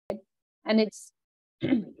And it's,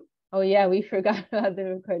 oh yeah, we forgot about the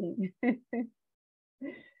recording. It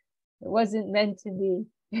wasn't meant to be.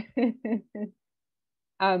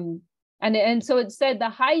 And so it said the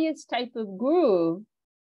highest type of guru,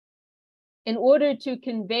 in order to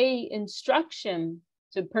convey instruction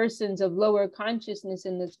to persons of lower consciousness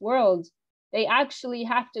in this world, they actually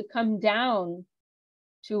have to come down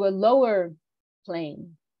to a lower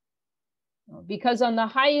plane. Because on the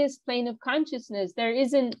highest plane of consciousness, there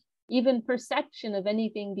isn't even perception of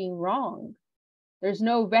anything being wrong. There's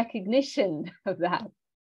no recognition of that.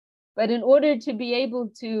 But in order to be able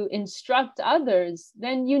to instruct others,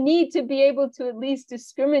 then you need to be able to at least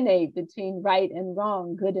discriminate between right and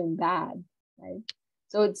wrong, good and bad, right?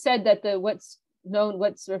 So it's said that what's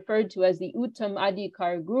referred to as the Uttam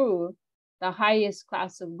Adhikar Guru, the highest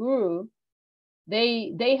class of guru,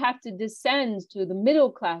 they have to descend to the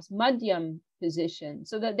middle class, Madhyam position,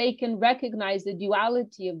 so that they can recognize the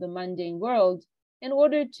duality of the mundane world in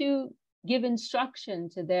order to give instruction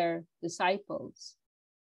to their disciples.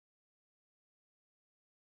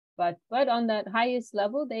 But on that highest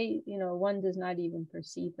level, one does not even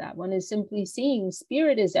perceive that. One is simply seeing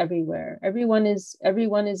spirit is everywhere. Everyone is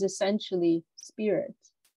essentially spirit.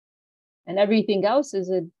 And everything else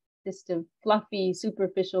is just a fluffy,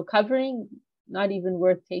 superficial covering, not even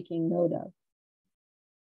worth taking note of.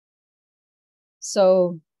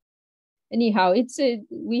 So anyhow,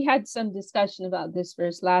 we had some discussion about this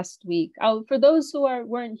verse last week. For those who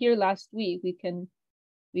weren't here last week, we can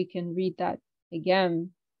read that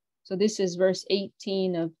again. So this is verse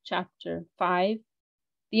 18 of chapter 5.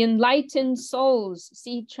 The enlightened souls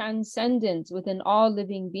see transcendence within all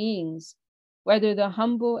living beings, whether the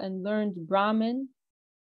humble and learned Brahmin,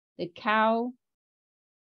 the cow,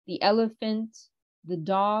 the elephant, the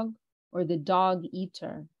dog, or the dog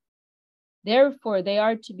eater. Therefore, they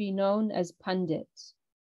are to be known as pundits,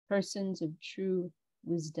 persons of true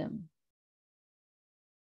wisdom.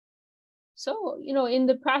 So, in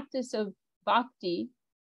the practice of bhakti,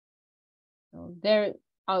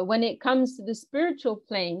 when it comes to the spiritual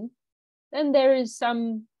plane, then there is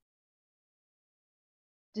some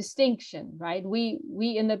distinction, right? We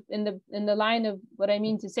in the line of, what I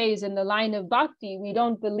mean to say is, in the line of bhakti, we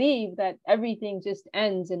don't believe that everything just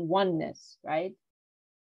ends in oneness, right?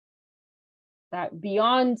 That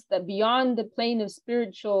beyond the plane of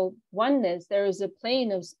spiritual oneness, there is a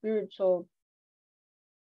plane of spiritual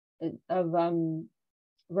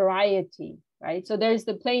variety, right? So there's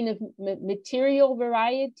the plane of material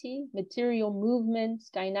variety, material movement,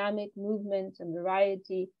 dynamic movement and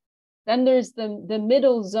variety. Then there's the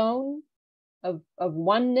middle zone of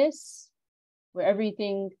oneness, where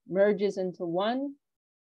everything merges into one,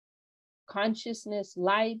 consciousness,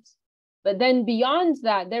 light. But then beyond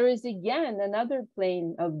that, there is again another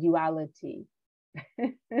plane of duality.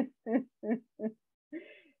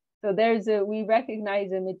 So we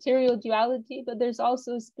recognize a material duality, but there's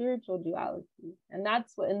also spiritual duality. And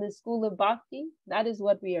that's what, in the school of bhakti, that is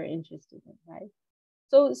what we are interested in, right?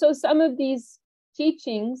 So some of these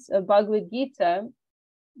teachings of Bhagavad-gita,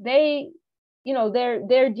 they're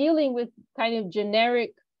dealing with kind of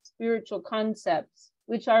generic spiritual concepts,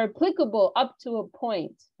 which are applicable up to a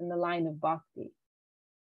point in the line of bhakti.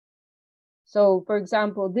 So, for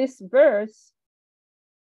example, this verse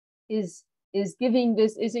is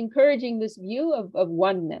encouraging this view of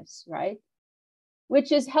oneness, right?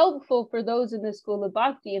 Which is helpful for those in the school of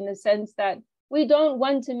bhakti, in the sense that we don't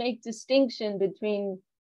want to make distinction between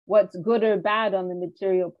what's good or bad on the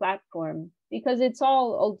material platform, because it's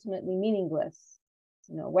all ultimately meaningless.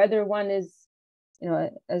 Whether one is,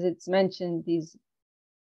 as it's mentioned, these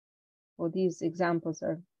examples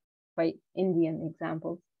are quite Indian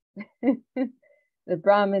examples. The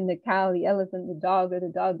Brahmin, the cow, the elephant, the dog, or the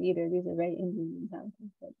dog eater. These are very Indian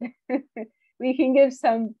examples. But we can give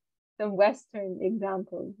some Western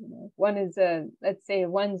examples. One is let's say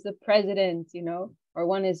one's the president, or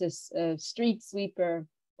one is a street sweeper,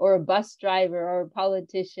 or a bus driver, or a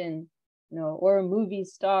politician, or a movie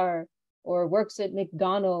star, or works at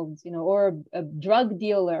McDonald's, or a drug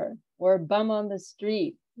dealer, or a bum on the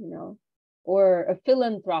street, or a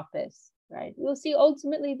philanthropist, right? We'll see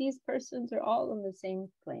ultimately these persons are all on the same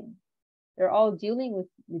plane. They're all dealing with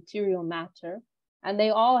material matter, and they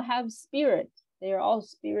all have spirit. They are all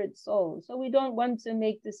spirit souls. So we don't want to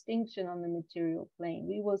make distinction on the material plane.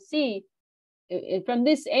 We will see, from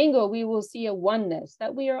this angle, we will see a oneness,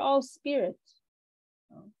 that we are all spirit.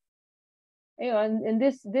 And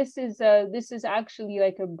this is actually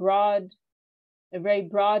like a very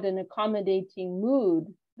broad and accommodating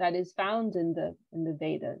mood that is found in the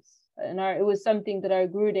Vedas. And it was something that our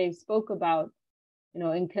Gurudev spoke about,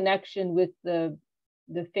 in connection with the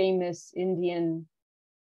the famous Indian,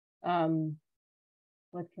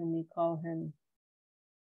 what can we call him?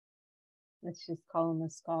 Let's just call him a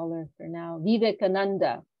scholar for now.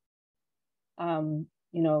 Vivekananda,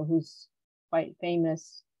 who's quite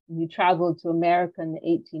famous. He traveled to America in the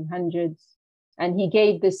 1800s, and he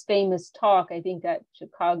gave this famous talk, I think at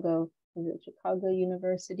Chicago, was it Chicago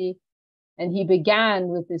University? And he began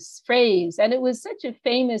with this phrase, and it was such a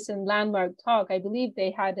famous and landmark talk. I believe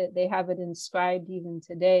they have it inscribed even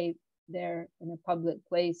today there in a public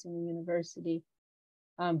place in the university.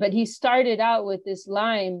 But he started out with this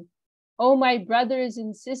line, "Oh, my brothers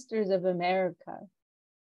and sisters of America,"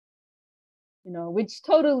 which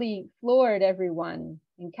totally floored everyone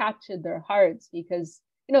and captured their hearts, because,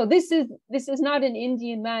 this is not an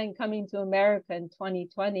Indian man coming to America in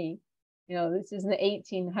 2020. This is in the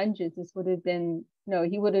 1800s. This would have been,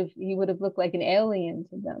 he would have looked like an alien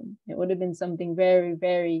to them. It would have been something very,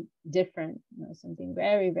 very different, something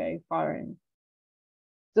very, very foreign.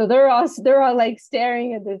 So they're all like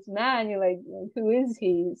staring at this man. You're like, who is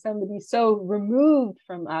he? Somebody so removed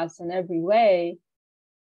from us in every way,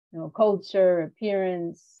 culture,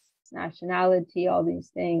 appearance, nationality, all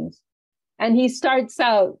these things. And he starts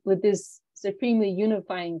out with this supremely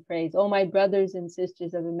unifying phrase, "Oh, my brothers and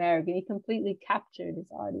sisters of America." He completely captured his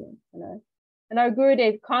audience. And our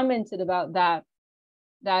Gurudev commented about that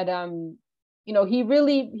he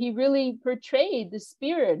really portrayed the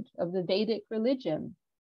spirit of the Vedic religion,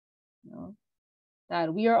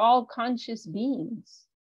 that we are all conscious beings.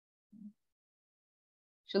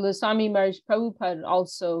 Srila Swami Maharaj Prabhupada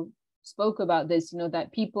also spoke about this,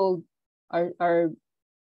 that people are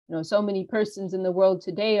so many persons in the world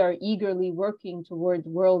today are eagerly working towards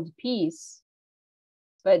world peace.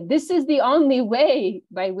 But this is the only way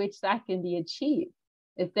by which that can be achieved.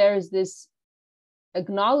 If there's this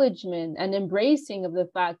acknowledgement and embracing of the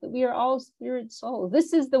fact that we are all spirit souls,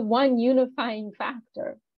 this is the one unifying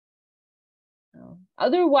factor.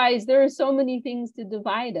 Otherwise, there are so many things to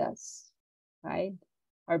divide us, right?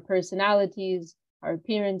 Our personalities, our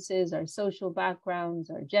appearances, our social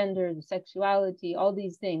backgrounds, our gender, sexuality, all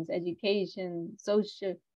these things, education,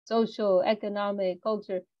 social, economic,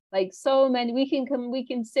 culture, like so many. We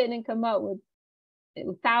can sit and come up with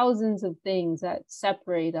thousands of things that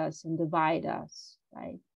separate us and divide us,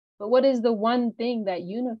 right? But what is the one thing that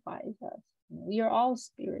unifies us? We are all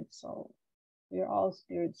spirit souls. We are all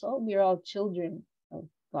spirit souls. We are all children of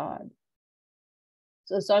God.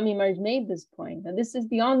 So Swami Maharaj made this point, and this is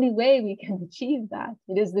the only way we can achieve that.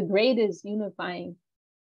 It is the greatest unifying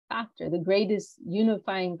factor,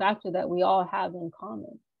 that we all have in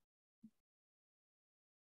common.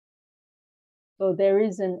 So there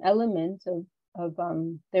is an element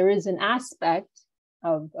there is an aspect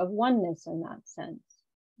of oneness in that sense.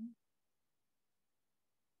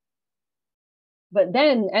 But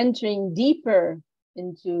then entering deeper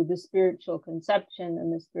into the spiritual conception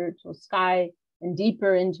and the spiritual sky, and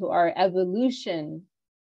deeper into our evolution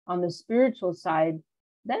on the spiritual side,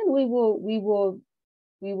 then we will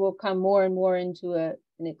come more and more into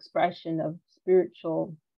an expression of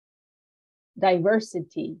spiritual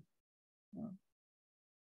diversity,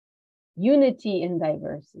 unity in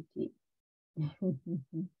diversity.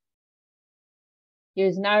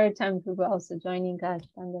 Here's Narottam Prabhu also joining us,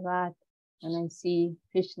 Dandavat. And I see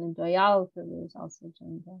Krishna Doyal Prabhu is also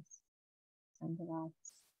joined us. Dandavat.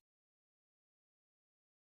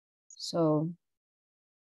 So,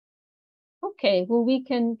 okay, well, we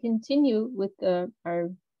can continue with our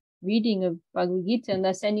reading of Bhagavad Gita,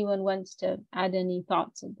 unless anyone wants to add any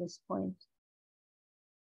thoughts at this point.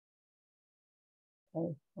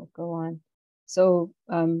 Okay, we'll go on. So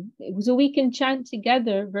we can chant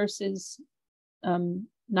together verses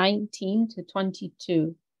 19 to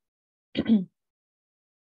 22.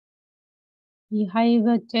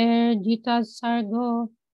 Ihaivater jita sargo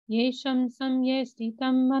yesham samye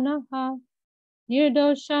stitam manaha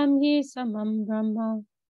nirdosham hi samam brahma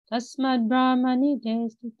tasmad brahmani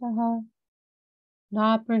destitaha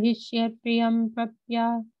na prahishyat priyam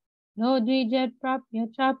prapya no dvijet prapya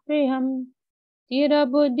cha priyam tira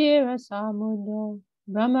buddhira samudo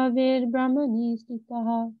brahmavid brahmani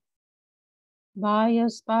stitaha vaya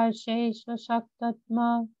sparshe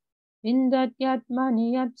shaktatma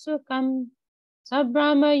vindatyatmani yatsukam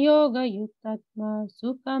Sabrahma yoga yuktatma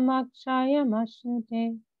sukhamakshaya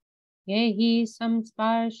mashnute yehi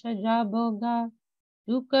samsparsha jaboga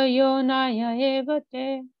dukayonaya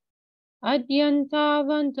evate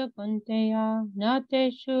adyantavanta kunteya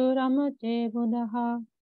nateshu ramate buddha.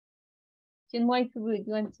 Chinmoy Prabhu, would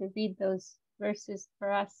you want to read those verses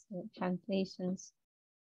for us, the translations?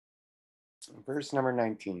 Verse number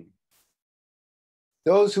 19.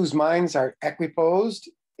 Those whose minds are equiposed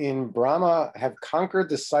in Brahma have conquered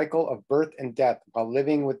the cycle of birth and death while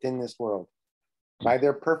living within this world. By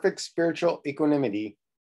their perfect spiritual equanimity,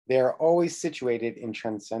 they are always situated in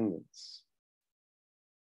transcendence.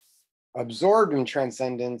 Absorbed in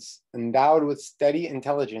transcendence, endowed with steady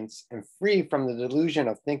intelligence, and free from the delusion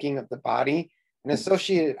of thinking of the body and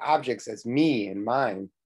associated objects as me and mine,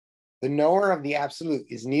 the knower of the Absolute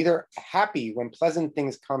is neither happy when pleasant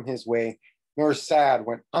things come his way, nor sad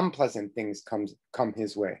when unpleasant things come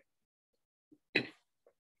his way.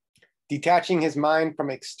 Detaching his mind from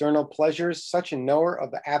external pleasures, such a knower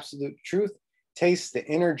of the absolute truth tastes the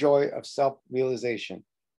inner joy of self-realization.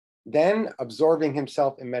 Then, absorbing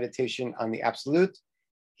himself in meditation on the absolute,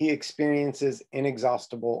 he experiences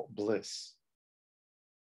inexhaustible bliss.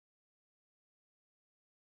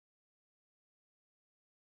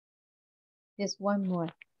 Just one more.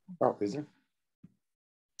 Oh, is there?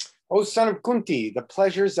 O son of Kunti, the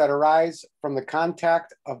pleasures that arise from the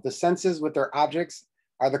contact of the senses with their objects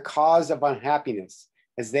are the cause of unhappiness,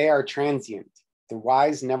 as they are transient. The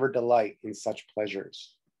wise never delight in such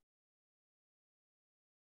pleasures.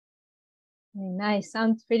 Nice.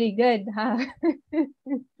 Sounds pretty good, huh? I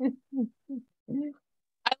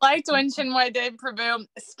liked when Chinmoy Dev Prabhu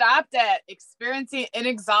stopped at experiencing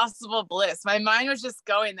inexhaustible bliss. My mind was just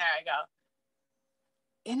going there. I go,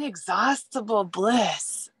 inexhaustible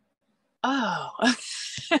bliss. Oh.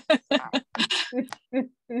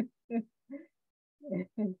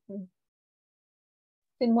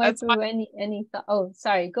 That's any thought? Oh,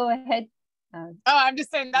 sorry. Go ahead. I'm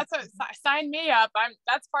just saying that's what sign me up.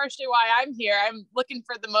 That's partially why I'm here. I'm looking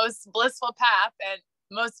for the most blissful path and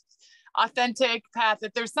most authentic path.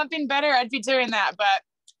 If there's something better, I'd be doing that. But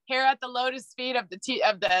here at the lotus feet of the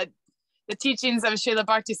teachings of Srila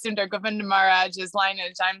Bhakti Sundar Govinda Maharaj's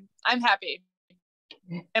lineage, I'm happy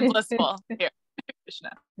and blissful here.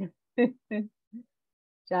 Krishna.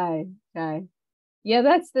 Jai. Yeah,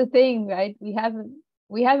 that's the thing, right? We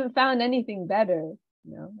haven't found anything better,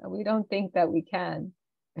 you know, and we don't think that we can.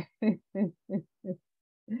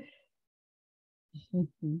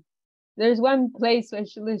 There's one place where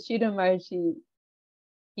Srila Maharshi,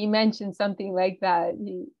 he mentioned something like that.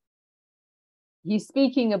 He's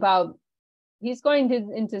speaking about, he's going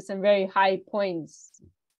into some very high points,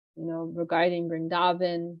 you know, regarding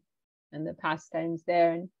Vrindavan and the pastimes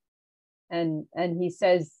there, and he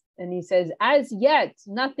says, as yet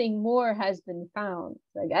nothing more has been found.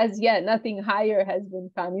 Like, as yet nothing higher has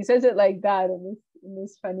been found. He says it like that in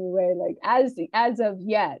this funny way, like as of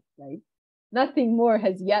yet, like nothing more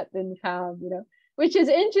has yet been found, you know, which is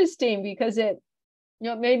interesting because it, you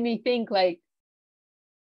know, made me think, like,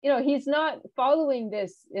 you know, he's not following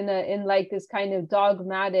this in like this kind of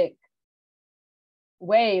dogmatic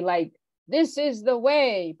way, like this is the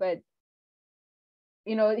way, but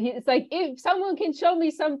you know, it's like, if someone can show me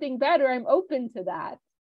something better, I'm open to that.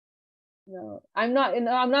 You know, I'm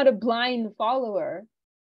not a blind follower,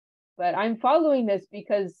 but I'm following this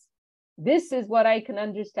because this is what I can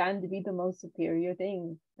understand to be the most superior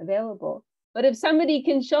thing available. But if somebody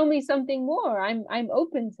can show me something more, I'm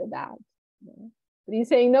open to that. You know? But he's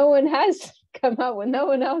saying no one has come out with, no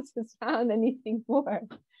one else has found anything more.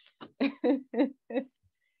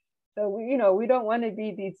 So we don't want to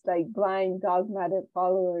be these like blind dogmatic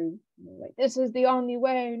followers, you know, like this is the only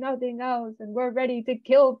way, nothing else, and we're ready to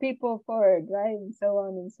kill people for it, right? And so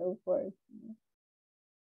on and so forth.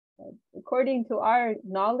 But according to our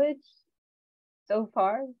knowledge so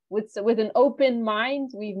far, with an open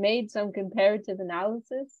mind, we've made some comparative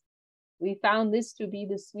analysis. We found this to be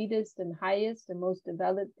the sweetest and highest and most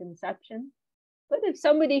developed conception. But if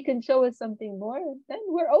somebody can show us something more, then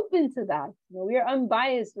we're open to that. You know, we're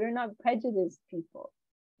unbiased. We're not prejudiced people.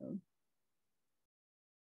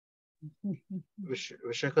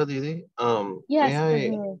 Vishaka Didi, Yes.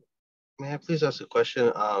 may I please ask a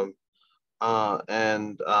question?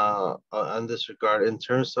 And on this regard, in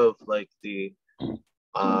terms of like the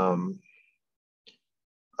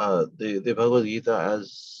Bhagavad-gita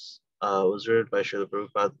as was read by Srila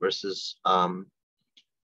Prabhupada versus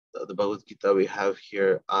the Bhagavad-gita we have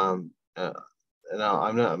here. Now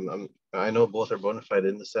I know both are bona fide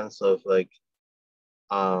in the sense of like,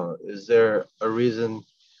 is there a reason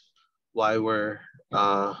why we're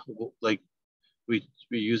like we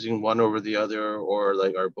using one over the other, or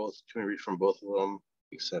like are both, can we read from both of them,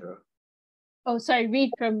 etc.? Oh, sorry,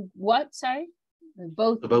 read from what? Sorry,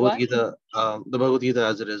 both. The Bhagavad-gita, the Bhagavad-gita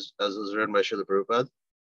as was written by Srila Prabhupada,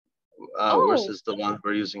 versus the one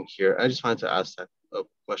we're using here. I just wanted to ask that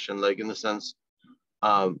question, like in the sense,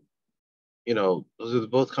 you know, those are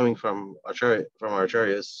both coming from our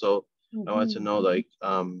acharyas, so I wanted to know, like,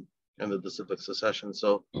 you and the disciplic succession.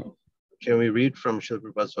 So can we read from Srila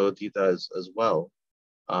Prabhupada's Bhagavad-gita as well,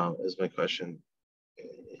 is my question.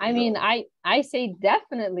 I mean, I say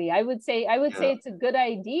definitely. I would say it's a good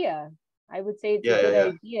idea. I would say it's a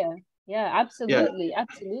good idea. Yeah, absolutely,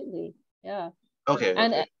 absolutely. Yeah. Okay.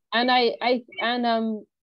 And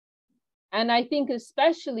I think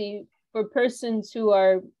especially for persons who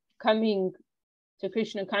are coming to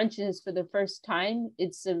Krishna consciousness for the first time,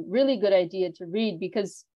 it's a really good idea to read,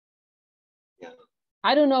 because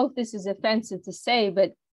I don't know if this is offensive to say,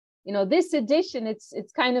 but you know, this edition, it's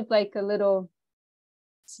kind of like a little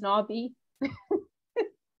snobby.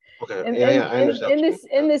 Okay. In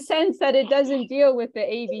the sense that it doesn't deal with the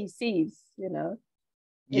ABCs, you know.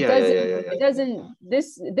 It doesn't.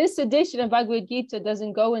 This edition of Bhagavad Gita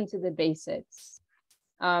doesn't go into the basics.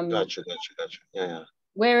 Gotcha. Yeah.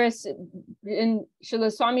 Whereas in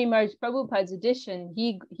Srila Swami Maharaj Prabhupada's edition,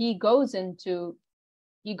 he goes into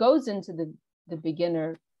the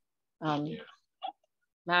beginner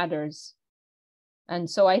matters, and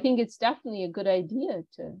so I think it's definitely a good idea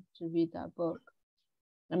to read that book.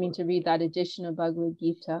 I mean, to read that edition of Bhagavad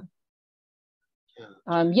Gita.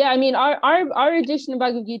 I mean, our edition of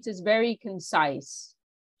Bhagavad Gita is very concise,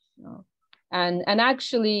 you know, and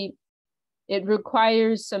actually it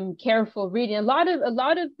requires some careful reading. A lot of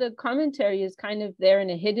the commentary is kind of there in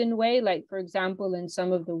a hidden way, like for example in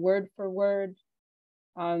some of the word for word,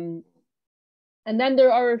 and then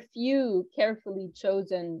there are a few carefully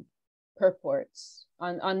chosen purports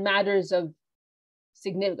on matters of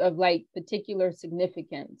like particular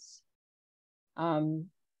significance.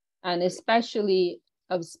 And especially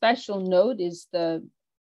of special note is the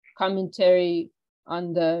commentary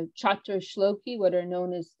on the Chatur Shloki, what are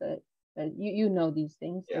known as you know these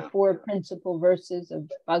things, the 4 principal verses of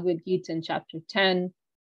Bhagavad Gita in chapter 10.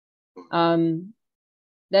 Then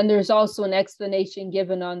there's also an explanation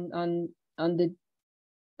given on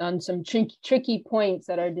some tricky points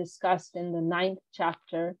that are discussed in the 9th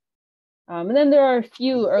chapter. And then there are a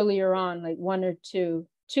few earlier on, like 1 or 2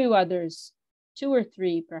 others, 2 or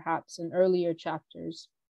 3 perhaps in earlier chapters.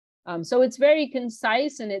 So it's very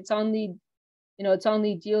concise, and it's only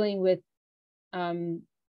dealing with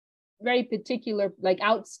very particular, like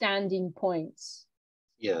outstanding points.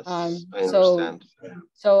 Yes, I understand.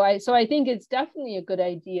 So I think it's definitely a good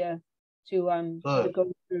idea to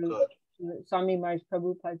go through Swami Maharaj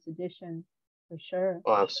Prabhupada's edition, for sure.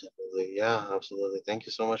 Oh, absolutely. Yeah, absolutely. Thank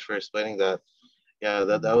you so much for explaining that. Yeah,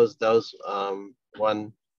 that was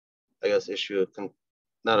one, I guess, issue of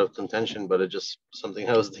not of contention, but it just something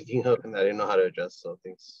I was thinking of and I didn't know how to address. So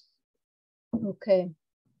thanks. Okay.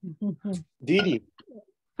 Didi.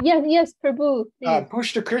 Yes, Prabhu.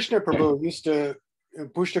 Pushta Krishna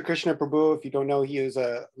Prabhu, if you don't know, he was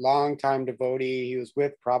a long-time devotee. He was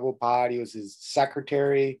with Prabhupada. He was his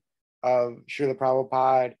secretary of Srila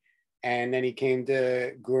Prabhupada. And then he came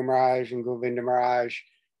to Guru Maharaj and Govinda Maharaj.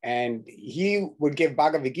 And he would give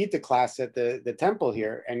Bhagavad Gita class at the temple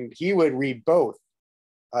here. And he would read both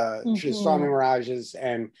Srila Swami Maharaj's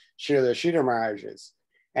and Srila Sridhar Maharaj's.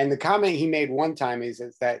 And the comment he made one time is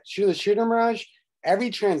that Srila Sridhar Maharaj, every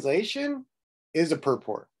translation is a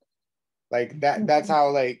purport. Like that's how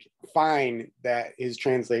like fine that his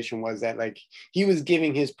translation was, that like he was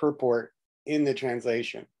giving his purport in the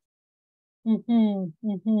translation.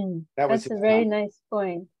 That's a very nice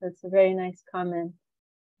point. That's a very nice comment.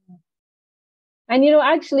 And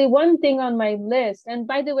actually one thing on my list, and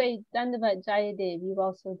by the way, Dandavat Jayadev, you've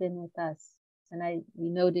also been with us, and we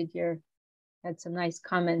noted had some nice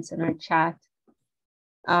comments in our chat.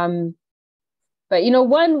 But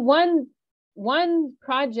one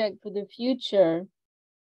project for the future,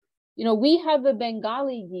 we have a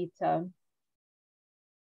Bengali Gita.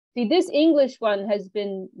 See, this English one has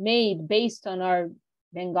been made based on our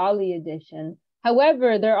Bengali edition.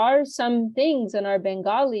 However, there are some things in our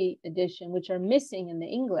Bengali edition which are missing in the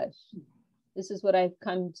English. This is what I've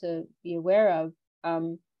come to be aware of,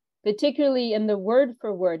 particularly in the word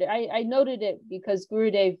for word. I noted it because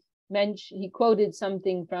Gurudev he quoted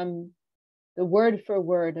something from the word for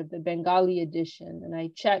word of the Bengali edition, and I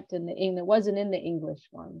checked, and it wasn't in the English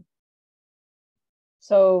one.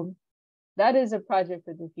 So that is a project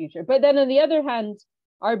for the future. But then on the other hand,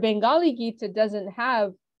 our Bengali Gita doesn't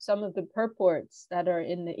have some of the purports that are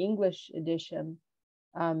in the English edition.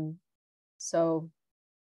 So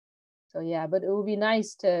yeah, but it would be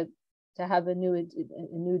nice to have a new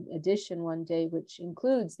edition one day, which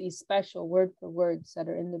includes these special word for words that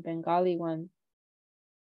are in the Bengali one.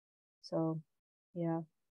 So, yeah.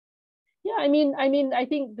 Yeah, I mean, I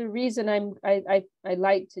think the reason I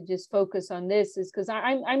like to just focus on this is because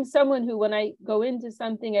I'm someone who, when I go into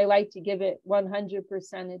something, I like to give it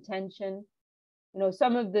 100% attention. You know,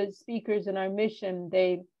 some of the speakers in our mission,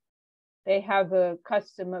 they have a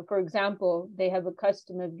custom of, for example, they have a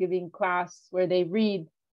custom of giving class where they read,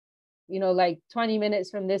 you know, like 20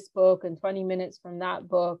 minutes from this book and 20 minutes from that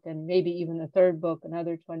book, and maybe even a third book,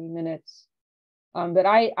 another 20 minutes. But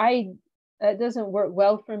it doesn't work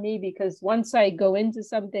well for me, because once I go into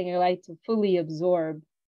something, I like to fully absorb.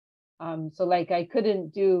 So like I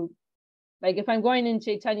couldn't do, like if I'm going in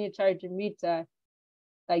Chaitanya Charitamrita,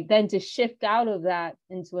 like then to shift out of that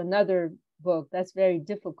into another book, that's very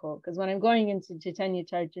difficult. Because when I'm going into Chaitanya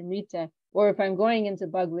Charitamrita, or if I'm going into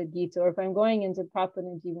Bhagavad-gita, or if I'm going into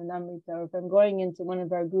Prabhupada Jivanamrita, or if I'm going into one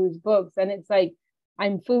of our Guru's books, then it's like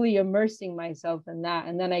I'm fully immersing myself in that,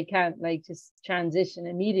 and then I can't like just transition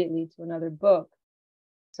immediately to another book.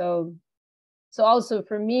 So also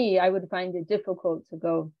for me, I would find it difficult to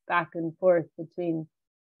go back and forth between,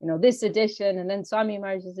 you know, this edition and then Swami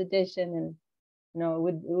Maharaj's edition, and you know,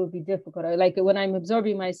 it would be difficult. I like it when I'm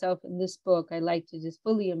absorbing myself in this book. I like to just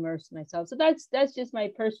fully immerse myself. So that's just my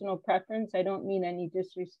personal preference. I don't mean any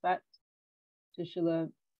disrespect to Srila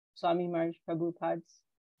Swami Maharaj Prabhupada's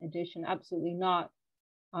edition. Absolutely not.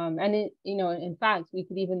 And it, you know, in fact, we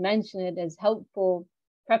could even mention it as helpful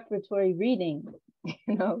preparatory reading,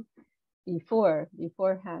 you know,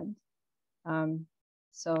 beforehand.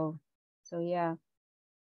 So yeah.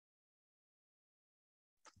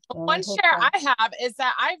 So one share I have is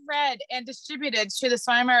that I've read and distributed Srila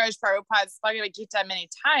Swami Maharaj Prabhupada's Bhagavad-gita many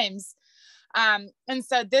times. And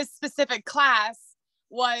so this specific class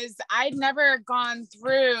was, I'd never gone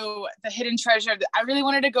through the hidden treasure. I really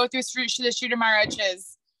wanted to go through Srila Sridhar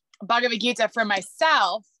Maharaj's Bhagavad-gita for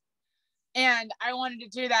myself. And I wanted to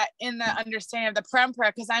do that in the understanding of the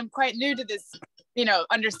parampara, because I'm quite new to this, you know,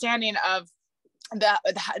 understanding of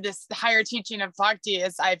this higher teaching of bhakti.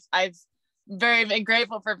 Is I've very been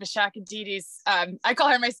grateful for Vishaka Didi's, I call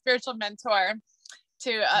her my spiritual mentor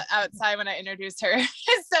to outside when I introduced her.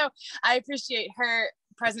 So I appreciate her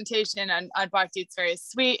presentation on bhakti. It's very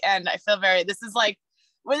sweet. And I feel this is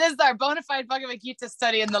our bona fide Bhagavad Gita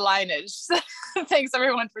study in the lineage. Thanks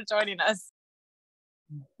everyone for joining us.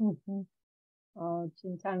 Oh,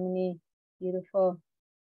 Chintamani, beautiful.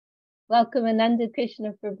 Welcome, Ananda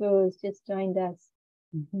Krishna Prabhu has just joined us.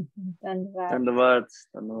 Dandavad,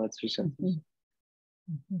 Srisha.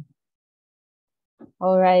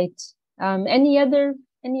 All right. Any other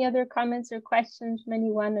comments or questions from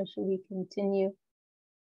anyone, or should we continue?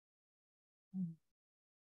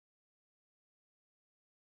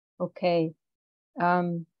 Okay.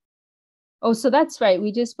 Oh, so that's right.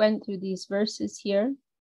 We just went through these verses here,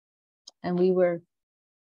 and we were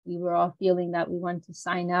all feeling that we want to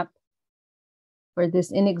sign up for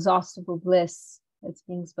this inexhaustible bliss that's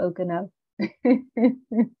being spoken of.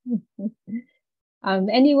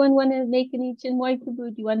 Anyone want to make any Chinmoy Prabhu?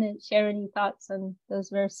 Do you want to share any thoughts on those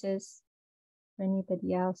verses for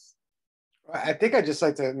anybody else? I think I'd just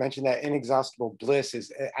like to mention that inexhaustible bliss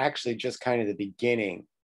is actually just kind of the beginning.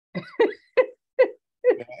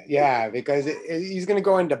 Yeah, because he's going to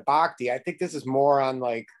go into bhakti. I think this is more on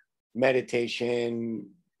like meditation,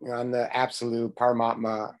 on the absolute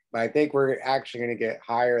Paramatma. But I think we're actually going to get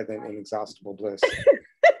higher than inexhaustible bliss.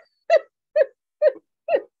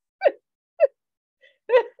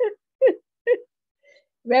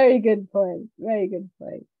 Very good point. Very good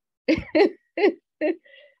point.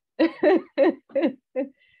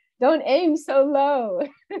 Don't aim so low.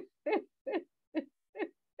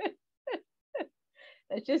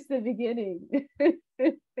 That's just the beginning.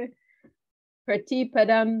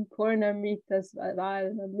 Pratipadam Purnamrita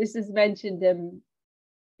Svadanam. This is mentioned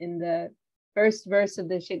in the first verse of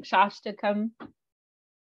the Shikshashtakam,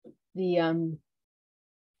 the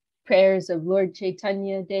prayers of Lord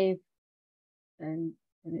Chaitanya Dev, and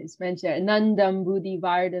it's mentioned Anandam Buddhi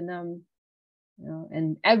Vardhanam, you know,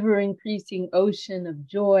 an ever increasing ocean of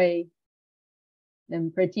joy.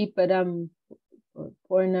 Then Pratipadam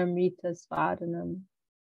Purnamrita Svadanam.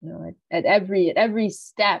 You know, at every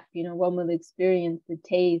step, you know, one will experience the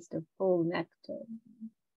taste of full nectar.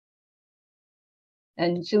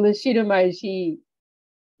 And Srila Sridhar Maharaj, he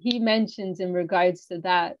mentions in regards to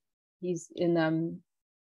that, he's in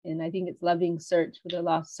I think it's Loving Search for the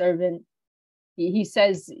Lost Servant. He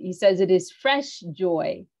says it is fresh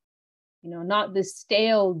joy, you know, not the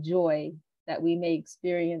stale joy that we may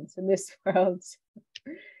experience in this world.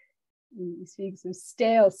 He speaks of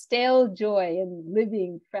stale joy and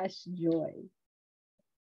living fresh joy.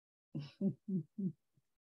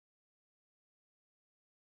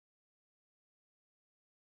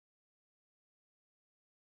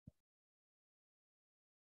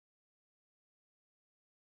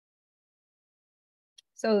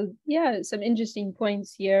 So yeah, some interesting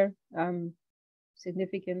points here,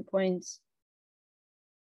 significant points.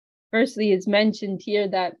 Firstly, it's mentioned here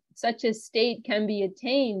that such a state can be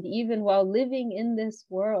attained even while living in this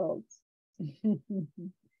world,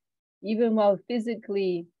 even while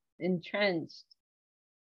physically entrenched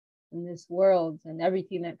in this world and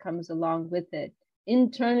everything that comes along with it.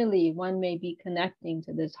 Internally, one may be connecting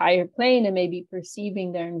to this higher plane and may be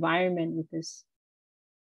perceiving their environment with this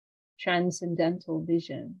transcendental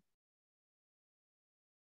vision.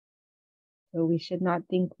 So we should not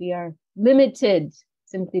think we are limited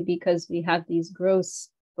simply because we have these gross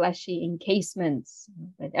fleshy encasements,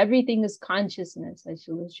 but everything is consciousness, as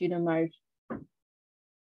Srila Maharaj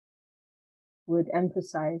would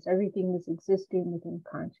emphasize. Everything is existing within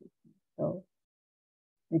consciousness. So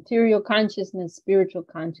material consciousness, spiritual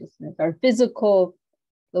consciousness, our physical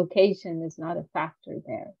location is not a factor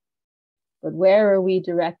there, but where are we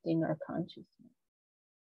directing our consciousness?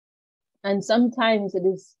 And sometimes it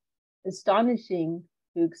is astonishing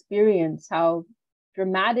to experience how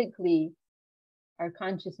dramatically our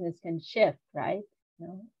consciousness can shift, right? You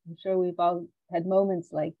know, I'm sure we've all had moments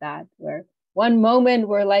like that, where one moment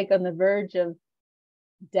we're like on the verge of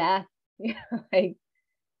death, like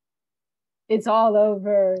it's all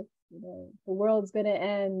over, you know, the world's gonna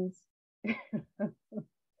end.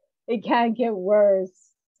 It can't get worse.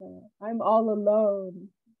 I'm all alone.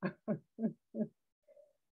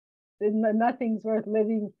 Nothing's worth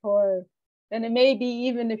living for. And it may be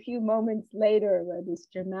even a few moments later where this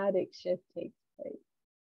dramatic shift takes place.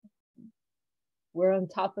 We're on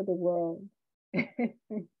top of the world.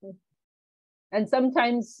 And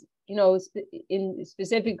sometimes, you know,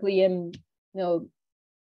 specifically in, you know,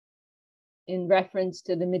 in reference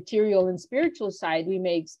to the material and spiritual side, we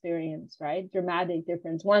may experience, right, dramatic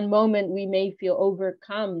difference. One moment we may feel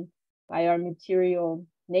overcome by our material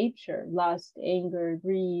nature, lust, anger,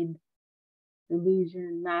 greed,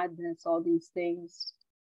 delusion, madness, all these things.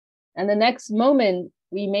 And the next moment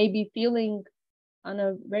we may be feeling on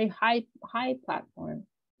a very high platform,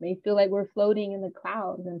 may feel like we're floating in the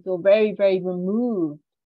clouds and feel very, very removed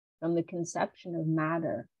from the conception of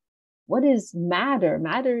matter. What is matter?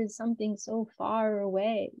 Matter is something so far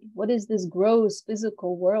away. What is this gross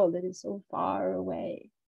physical world that is so far away?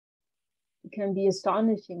 It can be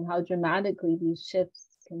astonishing how dramatically these shifts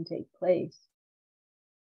can take place.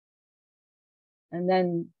 And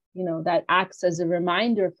then, you know, that acts as a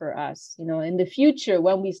reminder for us, you know, in the future,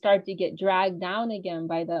 when we start to get dragged down again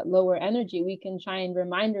by that lower energy, we can try and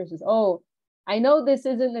remind ourselves, oh, I know this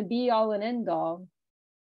isn't the be all and end all.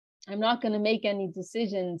 I'm not going to make any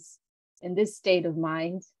decisions in this state of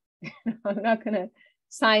mind. I'm not going to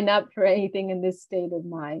sign up for anything in this state of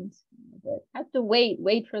mind. But I have to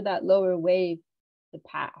wait for that lower wave to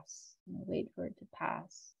pass, you know, wait for it to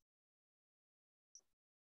pass.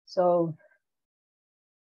 So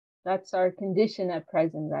that's our condition at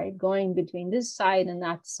present, right? Going between this side and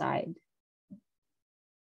that side.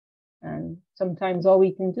 And sometimes all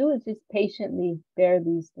we can do is just patiently bear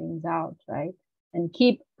these things out, right? And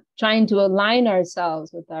keep trying to align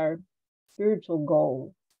ourselves with our spiritual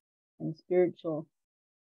goals and spiritual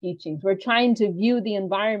teachings. We're trying to view the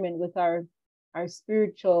environment with our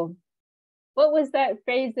spiritual. What was that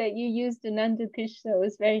phrase that you used, Ananda Krishna? It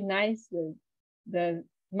was very nice. The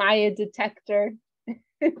Maya detector.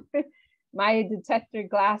 Maya detector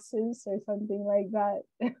glasses or something like that.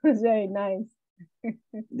 It was very nice.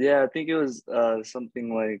 Yeah, I think it was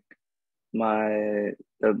something like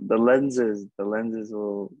the lenses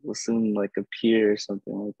will soon like appear or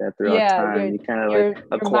something like that throughout time. You kind of like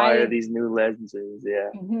acquire these new lenses.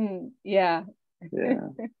 Yeah. Mm-hmm. Yeah.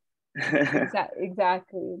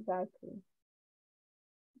 Exactly.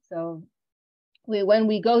 So when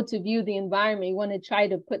we go to view the environment, we want to try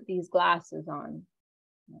to put these glasses on,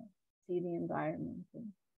 you know, see the environment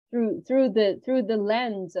through the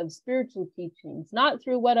lens of spiritual teachings, not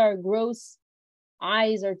through what our gross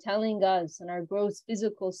eyes are telling us and our gross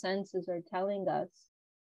physical senses are telling us,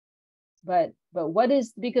 but what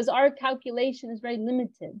is, because our calculation is very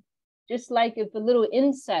limited. Just like if a little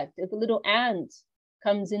insect, if a little ant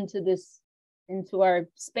comes into our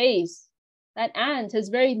space, that ant has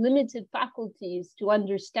very limited faculties to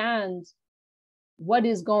understand what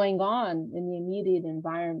is going on in the immediate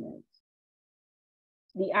environment.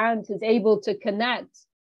 The ant is able to connect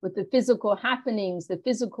with the physical happenings, the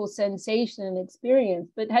physical sensation and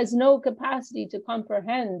experience, but has no capacity to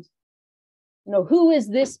comprehend, you know, who is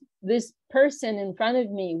this person in front of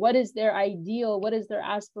me? What is their ideal? What is their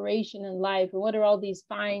aspiration in life? And what are all these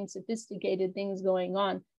fine, sophisticated things going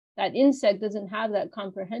on? That insect doesn't have that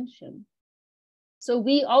comprehension. So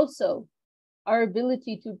we also, our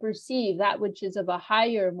ability to perceive that which is of a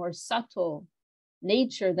higher, more subtle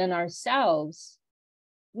nature than ourselves,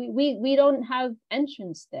 we don't have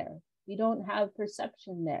entrance there. We don't have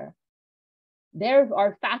perception there. There,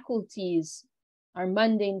 our faculties, our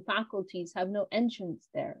mundane faculties have no entrance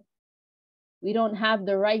there. We don't have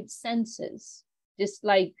the right senses, just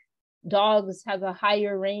like dogs have a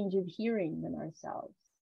higher range of hearing than ourselves.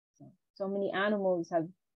 So many animals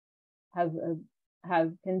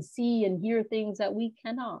can see and hear things that we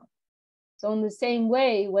cannot. So in the same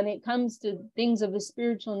way, when it comes to things of a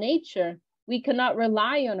spiritual nature, we cannot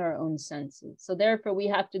rely on our own senses. So therefore, we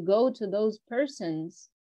have to go to those persons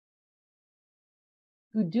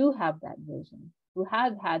who do have that vision, who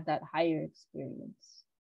have had that higher experience.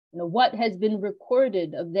 You know, what has been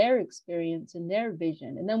recorded of their experience and their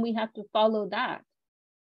vision, and then we have to follow that.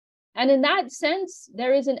 And in that sense,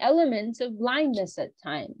 there is an element of blindness at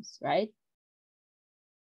times, right?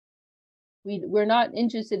 We're not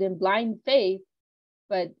interested in blind faith,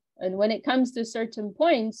 and when it comes to certain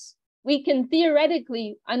points, we can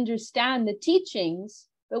theoretically understand the teachings,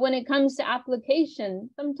 but when it comes to application,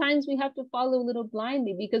 sometimes we have to follow a little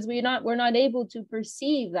blindly because we're not able to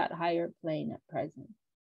perceive that higher plane at present.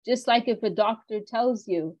 Just like if a doctor tells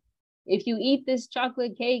you, if you eat this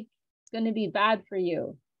chocolate cake, it's going to be bad for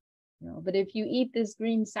you. But if you eat this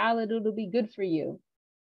green salad, it'll be good for you.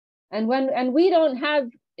 And we don't have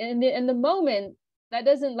in the moment, that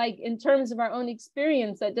doesn't, like, in terms of our own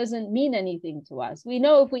experience, that doesn't mean anything to us. We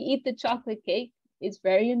know if we eat the chocolate cake, it's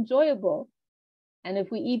very enjoyable. And if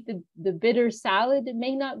we eat the bitter salad, it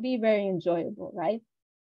may not be very enjoyable, right?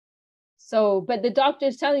 So, but the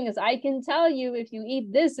doctor's telling us, I can tell you if you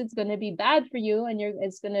eat this, it's going to be bad for you and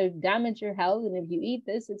it's going to damage your health. And if you eat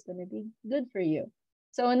this, it's going to be good for you.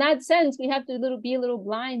 So in that sense, we have to be a little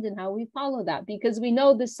blind in how we follow that, because we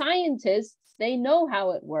know the scientists, they know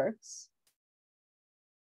how it works.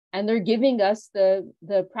 And they're giving us the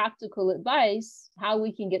practical advice, how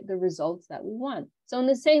we can get the results that we want. So in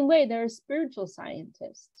the same way, there are spiritual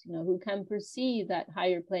scientists, who can perceive that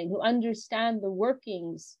higher plane, who understand the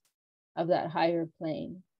workings of that higher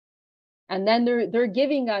plane. And then they're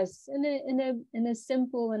giving us in a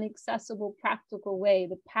simple and accessible, practical way,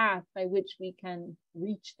 the path by which we can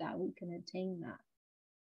reach that, we can attain that.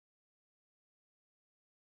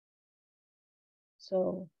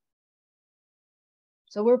 So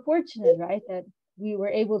we're fortunate, right, that we were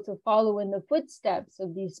able to follow in the footsteps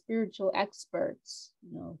of these spiritual experts,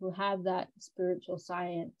 who have that spiritual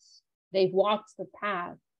science. They've walked the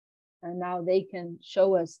path, and now they can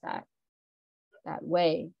show us that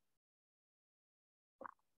way.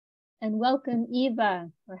 And welcome, Eva.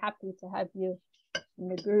 We're happy to have you in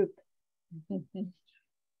the group. May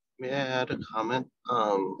I add a comment?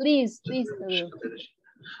 Please, Guru.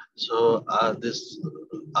 So this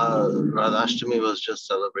Radhashtami was just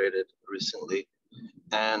celebrated recently,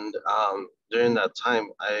 and during that time,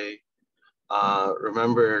 I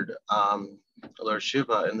remembered Lord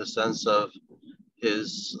Shiva in the sense of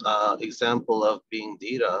his example of being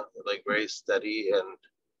Dita, like very steady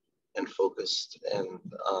and focused and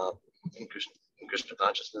in Krishna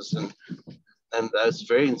consciousness, and that's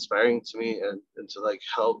very inspiring to me, and to like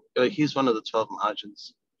help. He's one of the 12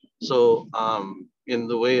 Mahajans, so in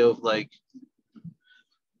the way of like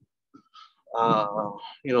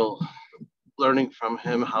learning from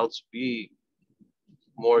him how to be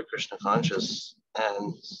more Krishna conscious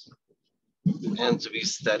and to be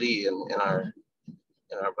steady in our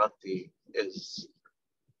bhakti it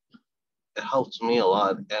helped me a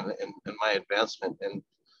lot and in my advancement. And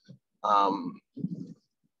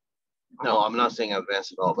no, I'm not saying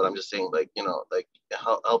advance at all, but I'm just saying like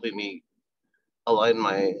helping me align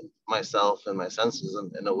myself and my senses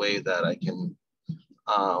in a way that I can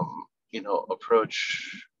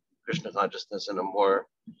approach Krishna consciousness in a more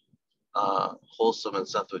wholesome and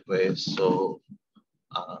sattvic way. So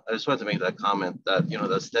I just wanted to make that comment that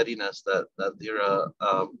that steadiness that Dhira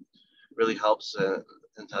really helps in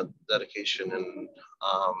dedication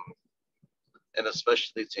and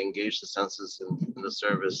especially to engage the senses in the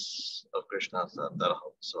service of Krishna. That'll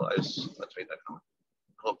help. So I just wanted to make that comment.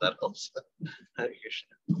 I hope that helps. Hare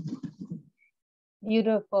Krishna.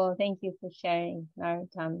 Beautiful. Thank you for sharing,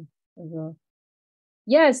 Narottam.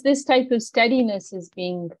 Yes, this type of steadiness is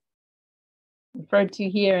being referred to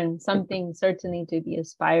here, and something certainly to be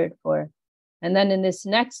aspired for. And then in this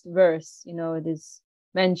next verse, it is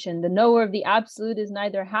mentioned, the knower of the absolute is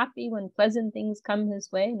neither happy when pleasant things come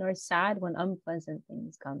his way, nor sad when unpleasant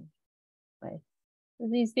things come his way. So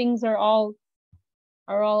these things are all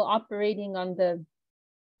operating on the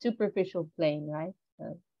superficial plane, right?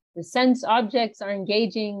 The sense objects are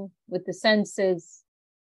engaging with the senses,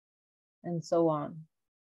 and so on.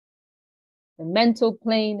 The mental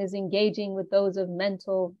plane is engaging with those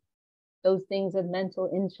things of mental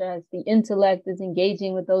interest. The intellect is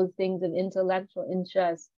engaging with those things of intellectual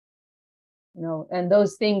interest. And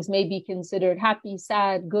those things may be considered happy,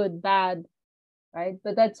 sad, good, bad, right?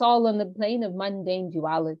 But that's all on the plane of mundane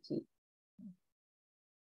duality.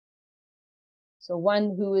 So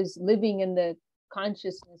one who is living in the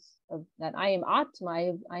consciousness of that I am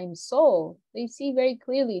Atma, I am soul, they see very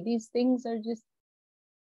clearly these things are just,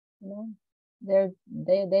 they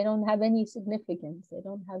don't have any significance. They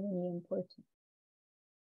don't have any importance.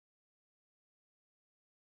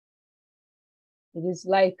 It is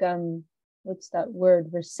like, what's that word?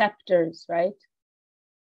 Receptors, right?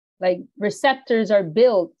 Like receptors are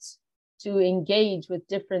built to engage with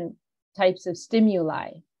different types of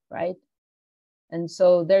stimuli, right? And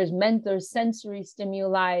so there's sensory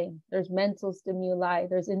stimuli, there's mental stimuli,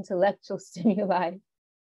 there's intellectual stimuli.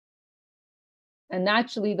 And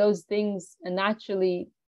naturally those things, and naturally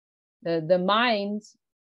the mind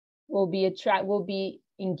will be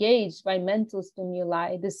engaged by mental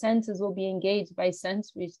stimuli, the senses will be engaged by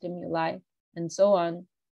sensory stimuli, and so on.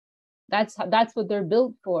 That's what they're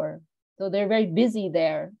built for. So they're very busy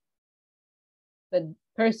there. But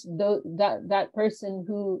that person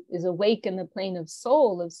who is awake in the plane of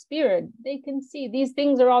soul, of spirit, they can see these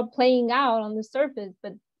things are all playing out on the surface,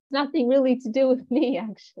 but nothing really to do with me,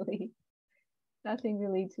 actually. Nothing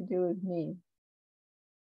really to do with me.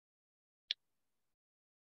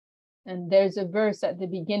 And there's a verse at the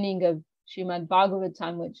beginning of Srimad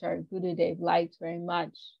Bhagavatam, which our Gurudev liked very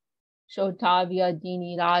much. Shotavya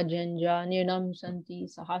dini rajanja nirnam santi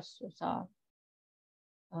sahasrasa.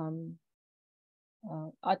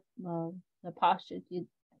 Atma napashati. I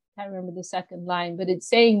can't remember the second line, but it's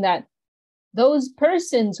saying that those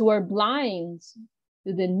persons who are blind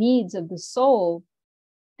to the needs of the soul,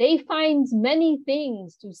 they find many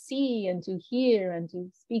things to see and to hear and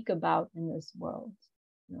to speak about in this world.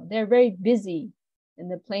 They're very busy in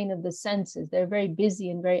the plane of the senses. They're very busy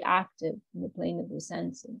and very active in the plane of the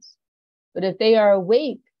senses. But if they are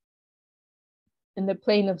awake in the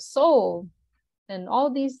plane of soul, then all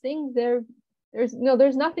these things, there's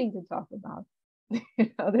nothing to talk about.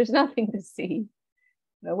 There's nothing to see.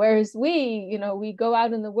 Whereas we go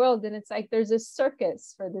out in the world and it's like there's a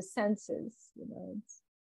circus for the senses.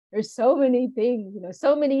 There's so many things,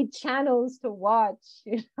 so many channels to watch,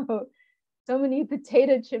 so many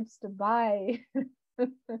potato chips to buy,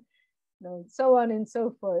 so on and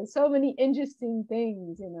so forth. So many interesting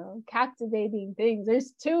things, captivating things.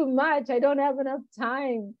 There's too much. I don't have enough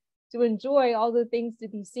time to enjoy all the things to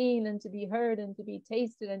be seen and to be heard and to be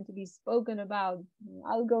tasted and to be spoken about.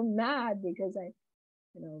 I'll go mad because I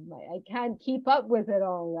can't keep up with it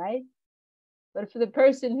all, right? But for the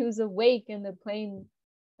person who's awake in the plane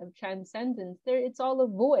of transcendence, it's all a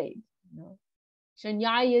void.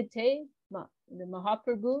 Shanyayate, the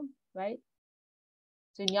Mahaprabhu, right?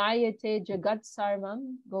 Shanyayate jagat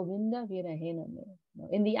sarvam Govinda virahena me.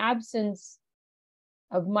 In the absence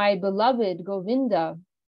of my beloved Govinda,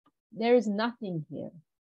 there is nothing here.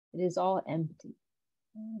 It is all empty.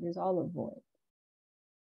 It is all a void.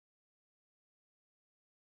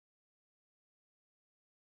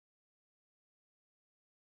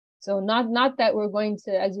 So not that we're going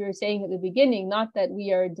to, as you were saying at the beginning, not that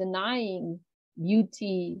we are denying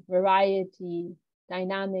beauty, variety,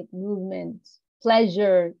 dynamic movement,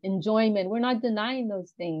 pleasure, enjoyment. We're not denying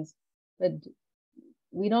those things, but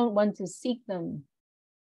we don't want to seek them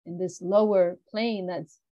in this lower plane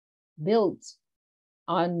that's built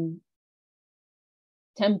on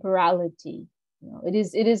temporality. It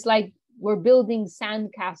is like we're building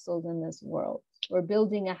sandcastles in this world. We're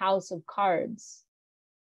building a house of cards.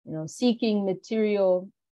 Seeking material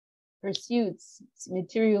pursuits,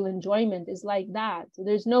 material enjoyment is like that. So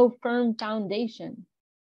there's no firm foundation.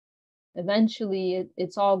 Eventually,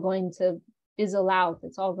 it's all going to fizzle out.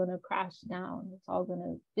 It's all going to crash down. It's all going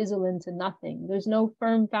to fizzle into nothing. There's no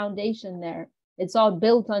firm foundation there. It's all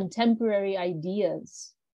built on temporary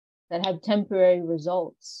ideas that have temporary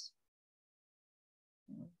results.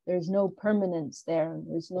 There's no permanence there.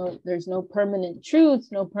 There's no permanent truth,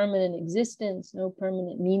 no permanent existence, no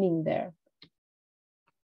permanent meaning there.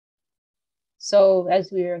 So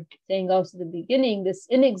as we were saying also at the beginning, this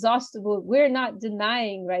inexhaustible, we're not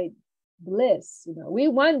denying, right, bliss. We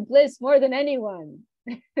want bliss more than anyone.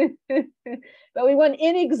 But we want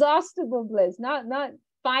inexhaustible bliss, not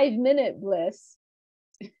 5-minute bliss.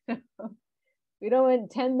 We don't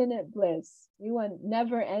want 10-minute bliss. We want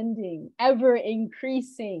never-ending,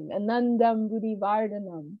 ever-increasing, anandam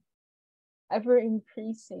buddhivardhanam,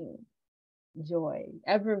 ever-increasing joy,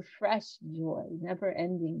 ever fresh joy, never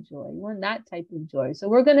ending joy. You want that type of joy. So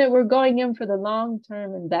we're going in for the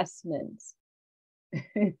long-term investments.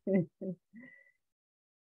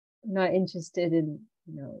 Not interested in,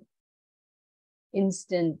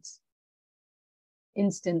 instant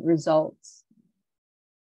results,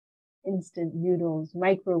 instant noodles,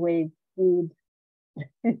 microwave food.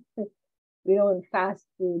 We don't want fast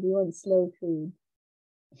food, we want slow food.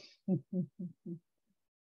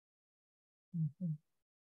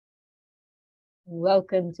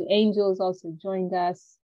 Welcome to Angels, also joined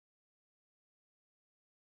us.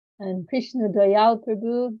 And Krishna Dayal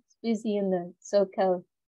Prabhu is busy in the SoCal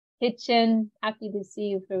kitchen. Happy to see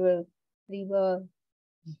you, Prabhu. Riva.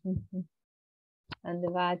 And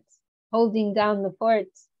holding down the fort.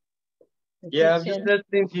 Yeah, I'm just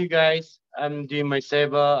listening to you guys. I'm doing my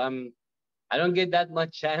seva. I don't get that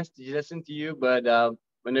much chance to listen to you, but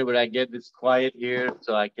whenever I get this quiet here,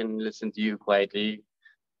 so I can listen to you quietly.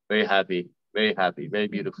 Very happy, very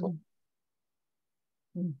beautiful.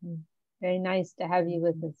 Very nice to have you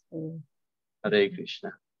with us, Prabhu. Hare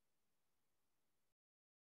Krishna.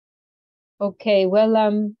 Okay,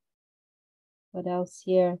 well, what else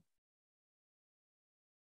here?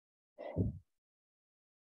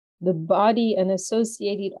 The body and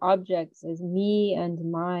associated objects as me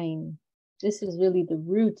and mine. This is really the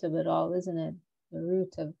root of it all, isn't it? The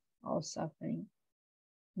root of all suffering.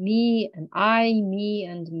 Me and I, me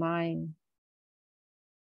and mine.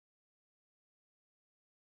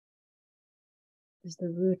 Is the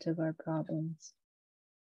root of our problems.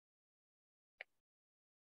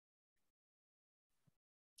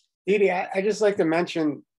 Didi, I just like to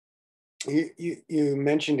mention, you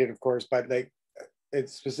mentioned it, of course, but like it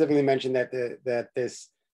specifically mentioned that this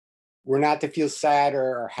we're not to feel sad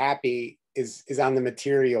or happy is on the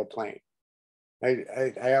material plane.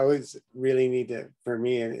 I always really need to, for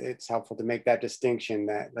me, it's helpful to make that distinction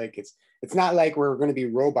that like it's not like we're going to be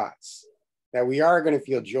robots, that we are going to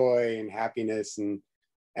feel joy and happiness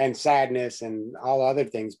and sadness and all other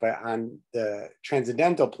things, but on the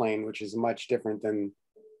transcendental plane, which is much different than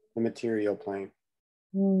the material plane.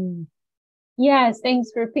 Yes,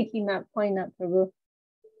 thanks for picking that point up, Prabhu.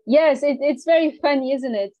 Yes, it's very funny,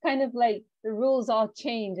 isn't it? It's kind of like the rules all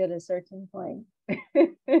change at a certain point.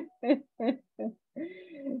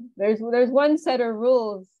 There's one set of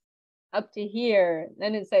rules up to here,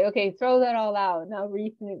 then it's like, okay, throw that all out, now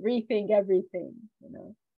rethink everything.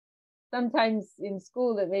 Sometimes in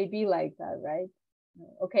school it may be like that, right?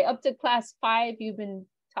 Okay, up to class 5 you've been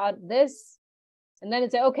taught this, and then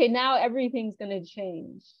it's like, okay, now everything's going to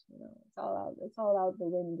change. It's all out the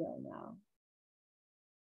window now.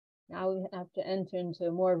 Now we have to enter into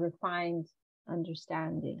a more refined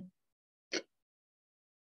understanding.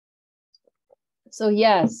 So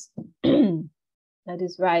yes, that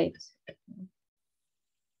is right.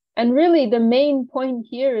 And really the main point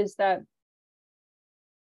here is that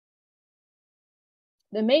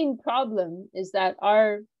the main problem is that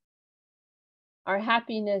our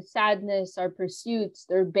happiness, sadness, our pursuits,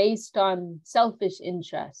 they're based on selfish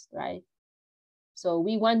interest, right? So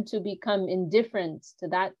we want to become indifferent to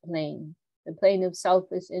that plane, the plane of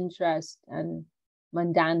selfish interest and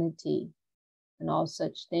mundanity and all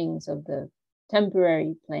such things of the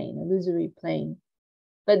temporary plane, illusory plane.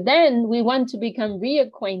 But then we want to become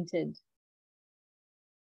reacquainted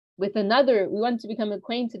with another, we want to become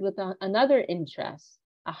acquainted with another interest,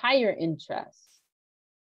 a higher interest.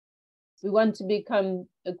 We want to become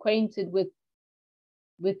acquainted with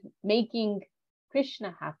making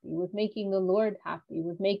Krishna happy, with making the Lord happy,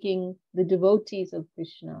 with making the devotees of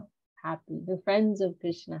Krishna happy, the friends of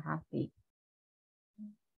Krishna happy.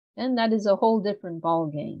 And that is a whole different ball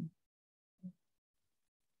game.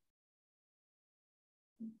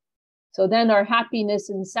 So then our happiness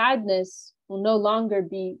and sadness will no longer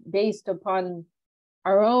be based upon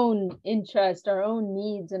our own interest, our own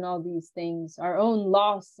needs and all these things, our own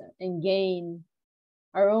loss and gain,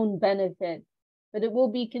 our own benefit, but it will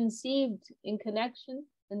be conceived in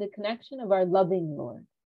the connection of our loving Lord.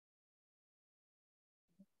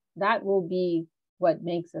 That will be what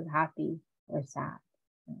makes us happy or sad.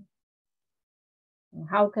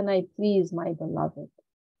 How can I please my beloved?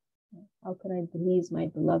 How can I please my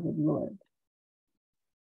beloved Lord?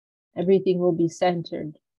 Everything will be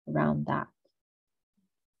centered around that.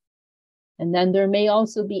 And then there may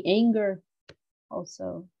also be anger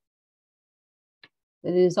also.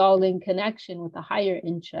 It is all in connection with a higher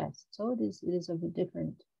interest. So it is of a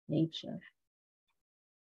different nature.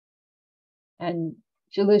 And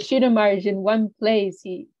Srila Maharaj, in one place,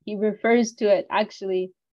 he refers to it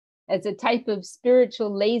actually as a type of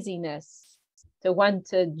spiritual laziness, to want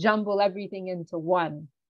to jumble everything into one.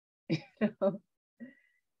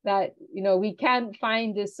 That, we can't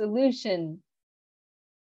find a solution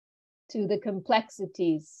to the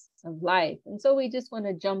complexities of life. And so we just want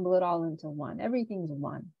to jumble it all into one. Everything's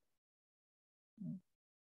one.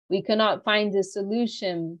 We cannot find a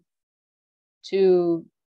solution to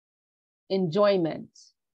enjoyment,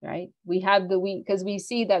 right? Because we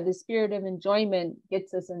see that the spirit of enjoyment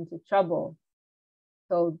gets us into trouble.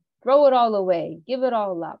 So throw it all away, give it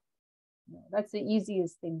all up. That's the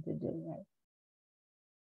easiest thing to do, right?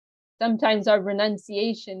 Sometimes our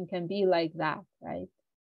renunciation can be like that, right?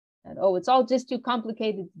 And it's all just too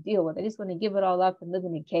complicated to deal with. I just want to give it all up and live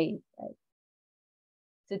in a cave, right?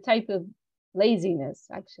 It's a type of laziness,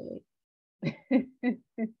 actually.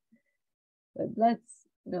 But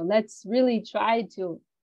let's really try to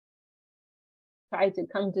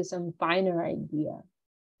come to some finer idea.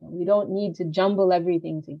 We don't need to jumble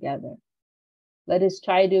everything together. Let us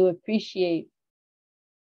try to appreciate,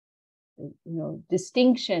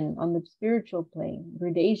 distinction on the spiritual plane,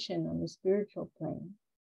 gradation on the spiritual plane.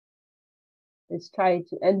 Let's try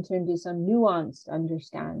to enter into some nuanced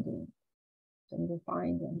understanding, some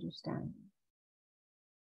refined understanding.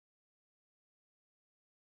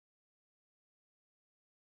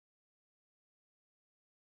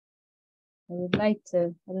 I would like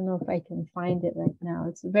to, I don't know if I can find it right now.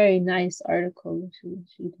 It's a very nice article.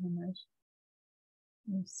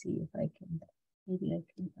 Let's see if I can, maybe I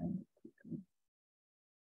can find it quickly.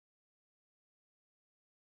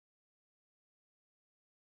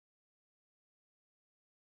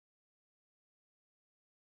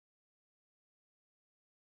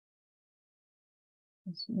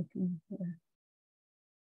 Just looking for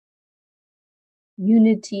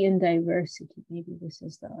unity and diversity. Maybe this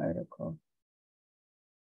is the article.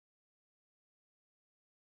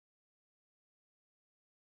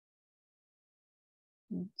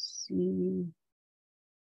 Let's see.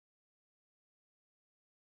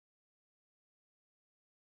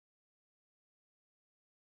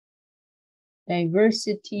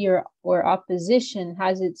 Diversity or opposition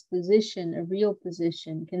has its position, a real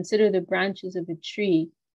position. Consider the branches of a tree.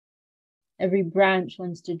 Every branch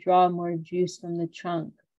wants to draw more juice from the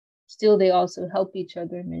trunk. Still, they also help each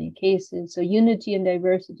other in many cases. So unity and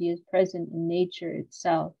diversity is present in nature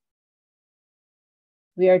itself.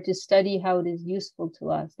 We are to study how it is useful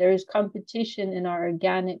to us. There is competition in our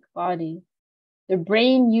organic body. The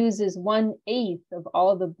brain uses 1/8 of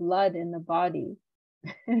all the blood in the body.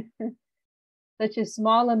 Such a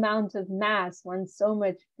small amount of mass wants so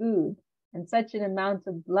much food, and such an amount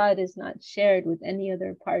of blood is not shared with any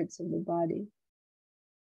other parts of the body.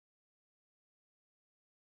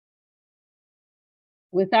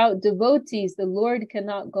 Without devotees, the Lord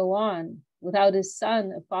cannot go on. Without a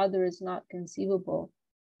son, a father is not conceivable.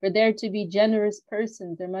 For there to be generous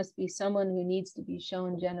persons, there must be someone who needs to be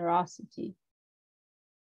shown generosity.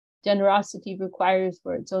 Generosity requires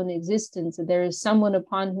for its own existence that there is someone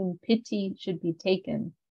upon whom pity should be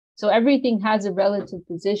taken. So everything has a relative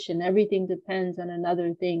position. Everything depends on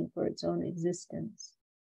another thing for its own existence.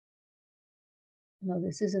 No,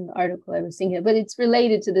 this isn't the article I was thinking, but it's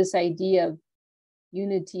related to this idea of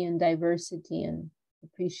unity and diversity and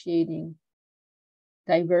appreciating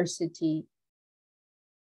diversity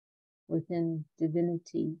within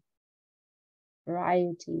divinity,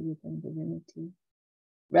 variety within divinity,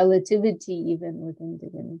 relativity even within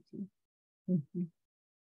divinity. Mm-hmm.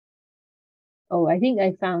 Oh, I think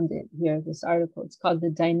I found it here, this article. It's called The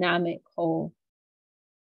Dynamic Whole.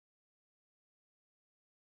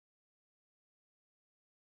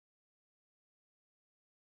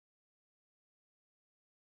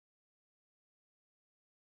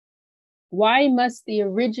 Why must the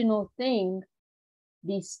original thing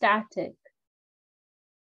be static?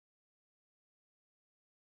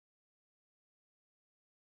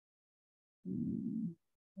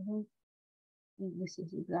 I don't think this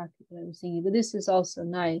is exactly what I was thinking, but this is also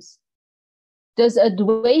nice. Does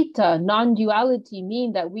Advaita, non-duality,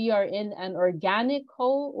 mean that we are in an organic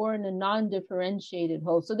whole or in a non-differentiated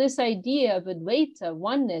whole? So this idea of Advaita,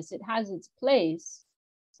 oneness, it has its place,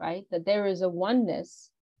 right? That there is a oneness,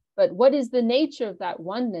 but what is the nature of that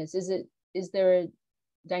oneness? Is there a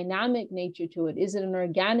dynamic nature to it? Is it an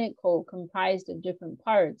organic whole comprised of different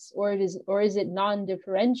parts, or is it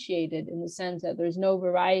non-differentiated in the sense that there's no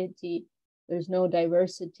variety, there's no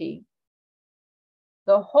diversity?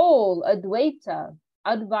 The whole Advaita,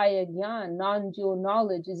 Advaya Gyan, non-dual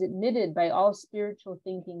knowledge, is admitted by all spiritual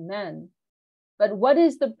thinking men. But what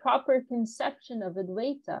is the proper conception of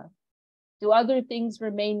Advaita? Do other things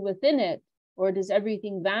remain within it, or does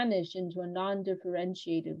everything vanish into a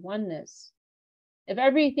non-differentiated oneness? If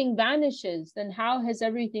everything vanishes, then how has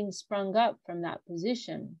everything sprung up from that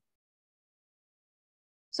position?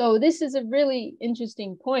 So this is a really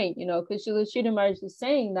interesting point, because Srila Maharaj is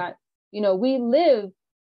saying that, we live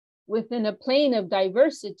within a plane of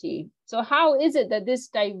diversity. So how is it that this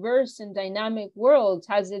diverse and dynamic world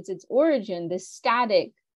has its origin, this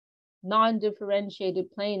static,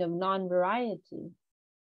 non-differentiated plane of non-variety?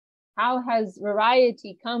 How has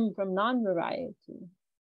variety come from non-variety?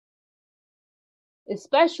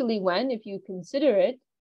 Especially when, if you consider it,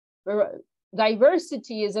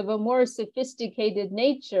 diversity is of a more sophisticated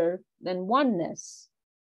nature than oneness.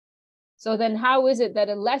 So then how is it that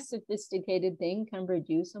a less sophisticated thing can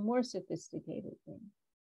produce a more sophisticated thing?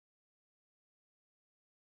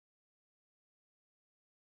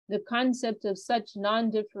 The concept of such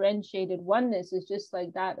non-differentiated oneness is just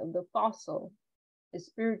like that of the fossil, the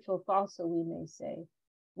spiritual fossil, we may say.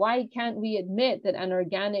 Why can't we admit that an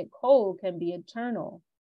organic whole can be eternal?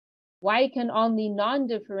 Why can only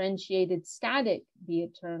non-differentiated static be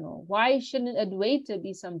eternal? Why shouldn't Advaita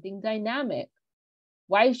be something dynamic?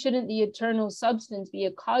 Why shouldn't the eternal substance be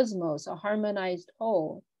a cosmos, a harmonized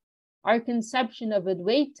whole? Our conception of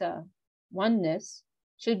Advaita, oneness,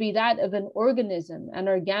 should be that of an organism, an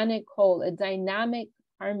organic whole, a dynamic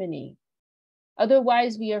harmony.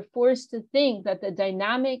 Otherwise, we are forced to think that the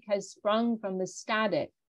dynamic has sprung from the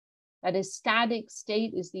static, that a static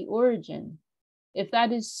state is the origin. If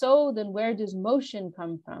that is so, then where does motion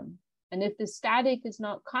come from? And if the static is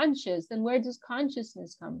not conscious, then where does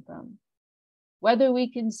consciousness come from? Whether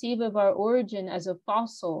we conceive of our origin as a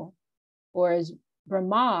fossil or as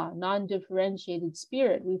Brahma, non-differentiated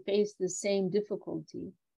spirit, we face the same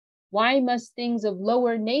difficulty. Why must things of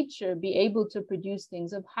lower nature be able to produce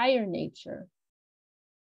things of higher nature?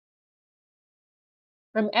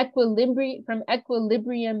 From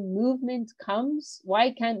equilibrium movement comes.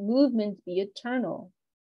 Why can't movement be eternal?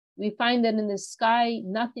 We find that in the sky,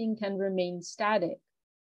 nothing can remain static.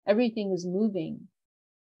 Everything is moving.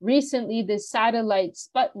 Recently, the satellite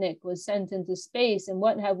Sputnik was sent into space, and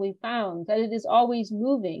what have we found? That it is always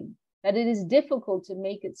moving, that it is difficult to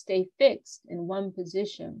make it stay fixed in one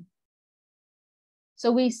position.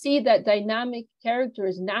 So we see that dynamic character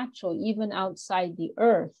is natural even outside the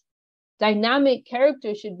earth. Dynamic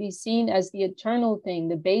character should be seen as the eternal thing,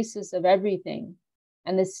 the basis of everything.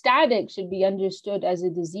 And the static should be understood as a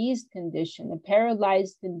diseased condition, a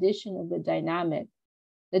paralyzed condition of the dynamic.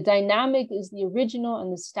 The dynamic is the original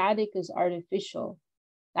and the static is artificial.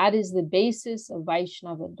 That is the basis of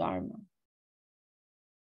Vaishnava Dharma.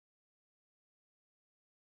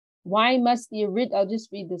 Why must I'll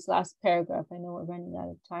just read this last paragraph. I know we're running out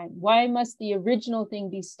of time. Why must the original thing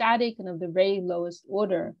be static and of the very lowest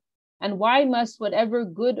order? And why must whatever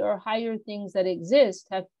good or higher things that exist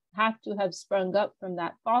have to have sprung up from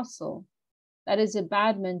that fossil? That is a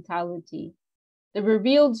bad mentality. The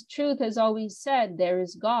revealed truth has always said, there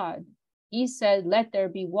is God. He said, let there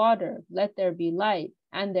be water, let there be light.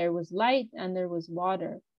 And there was light and there was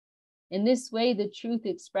water. In this way, the truth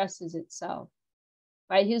expresses itself.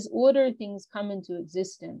 By his order, things come into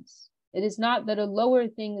existence. It is not that a lower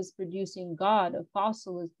thing is producing God, a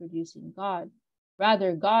fossil is producing God.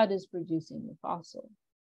 Rather, God is producing the fossil.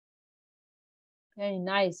 Very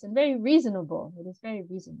nice and very reasonable. It is very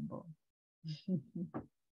reasonable.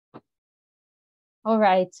 All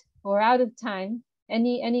right, we're out of time.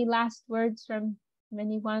 Any last words from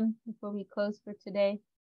anyone before we close for today?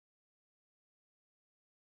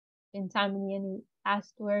 Chintamani, any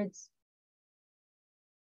last words?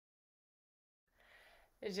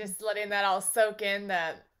 It's just letting that all soak in,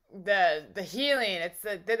 the healing. It's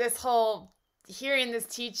this whole hearing this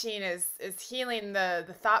teaching is healing the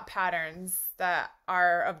thought patterns that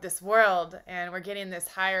are of this world, and we're getting this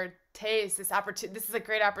higher taste, this opportunity. This is a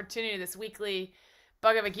great opportunity, this weekly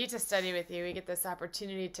Bhagavad Gita study with you. We get this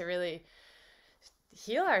opportunity to really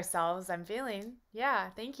heal ourselves, I'm feeling. Yeah,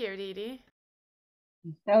 thank you, Didi.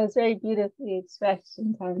 That was very beautifully expressed,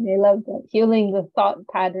 Chintamani. I love that. Healing the thought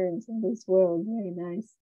patterns in this world. Very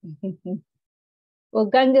nice. Well,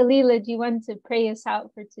 Gangalila, do you want to pray us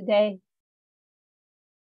out for today?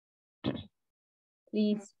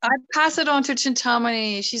 Please. I pass it on to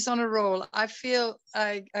Chintamani. She's on a roll. I feel,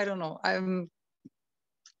 I don't know, I'm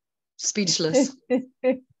speechless.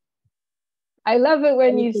 I love it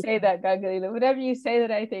when you say that, Gangalila. Whenever you say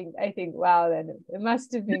that, I think, wow, then it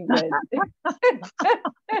must have been good.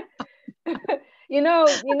 you know,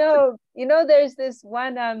 there's this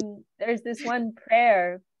one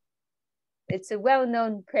prayer. It's a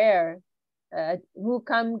well-known prayer.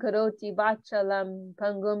 Mukam karoti bachalam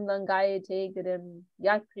pangum langayate gadam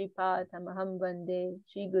yakripa tamaham vande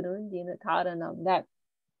Shri Gurun dinataranam. That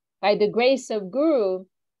by the grace of Guru,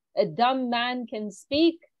 a dumb man can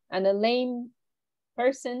speak and a lame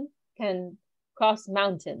person can cross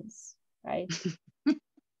mountains, right?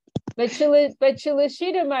 But Srila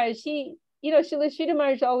Sridhar Maharaj, Srila Sridhar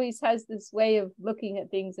Maharaj always has this way of looking at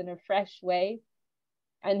things in a fresh way.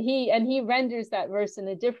 And he renders that verse in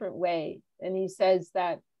a different way. And he says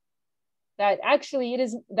that actually it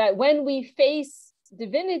is that when we face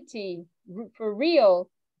divinity for real,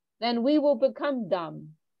 then we will become dumb.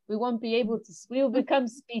 We won't be able to, we will become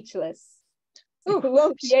speechless. We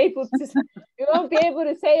won't be able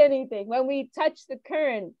to say anything. When we touch the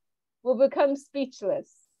current, we'll become speechless.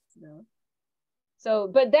 You know? So,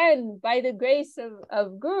 but then by the grace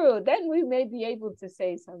of Guru, then we may be able to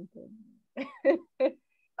say something.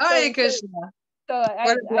 Hare Krishna. So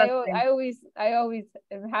I always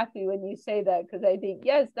am happy when you say that, because I think,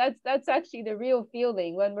 yes, that's actually the real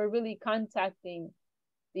feeling when we're really contacting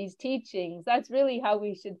these teachings. That's really how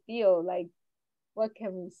we should feel. Like, what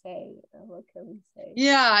can we say? What can we say?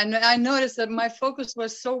 Yeah, and I noticed that my focus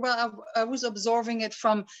was so well. I was absorbing it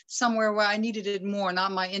from somewhere where I needed it more,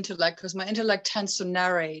 not my intellect, because my intellect tends to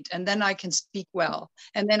narrate, and then I can speak well,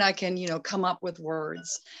 and then I can, come up with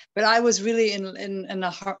words. But I was really in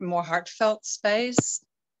a more heartfelt space.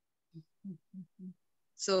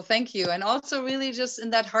 So thank you. And also really just in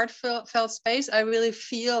that heartfelt space, I really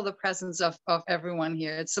feel the presence of everyone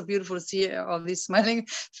here. It's so beautiful to see all these smiling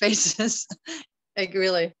faces. Like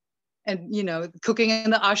really, and cooking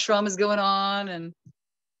in the ashram is going on, and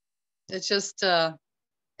it's just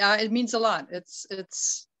it means a lot.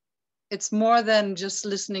 It's more than just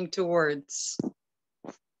listening to words.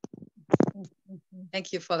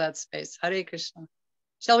 Thank you for that space. Hare Krishna.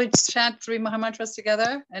 Shall we chant 3 Mahamantras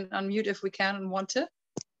together and unmute if we can and want to?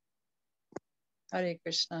 Hare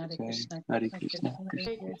Krishna, Hare Krishna, Hare Krishna,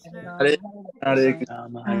 Hare Krishna. Hare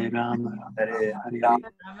Rama, Hare Rama, Hare Hare. Ram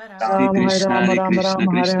Hare Rama, Rama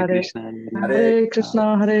Rama, Hare Hare. Hare Krishna,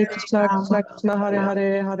 Krishna Krishna, Hare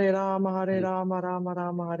Hare. Hare Rama, Rama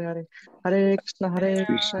Rama, Hare Hare. Hare Krishna,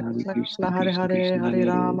 Krishna Krishna, Hare Hare. Hare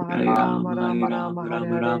Rama, Rama Rama,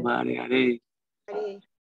 Hare Hare.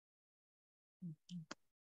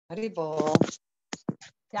 Hare Bol.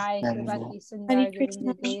 Jai Shri Bhakti Sundar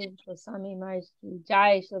Govinda Dev Goswami Maharaj ki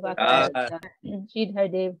Jai, Shri Bhakti Sridhar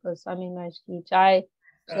Dev Goswami Maharaj ki Jai,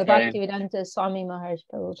 Shri Bhakti Vedanta Swami Maharaj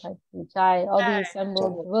Prabhupada ki Jai, all the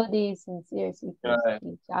assembled devotees, sincere seekers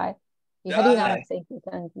ki Jai, Hari Ram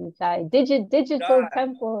Sankirtan ki Jai, digital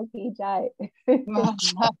temple ki Jai,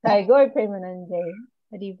 Jai Gaur Premanande,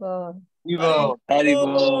 Hari Bol. Haribo.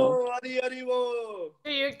 Haribo. Haribo.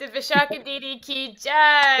 Yukta Vishaka Didi ki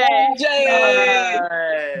Jai. Jai.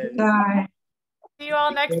 See you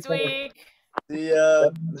all next week. See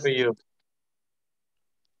ya. For you.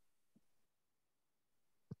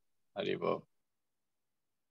 Haribo.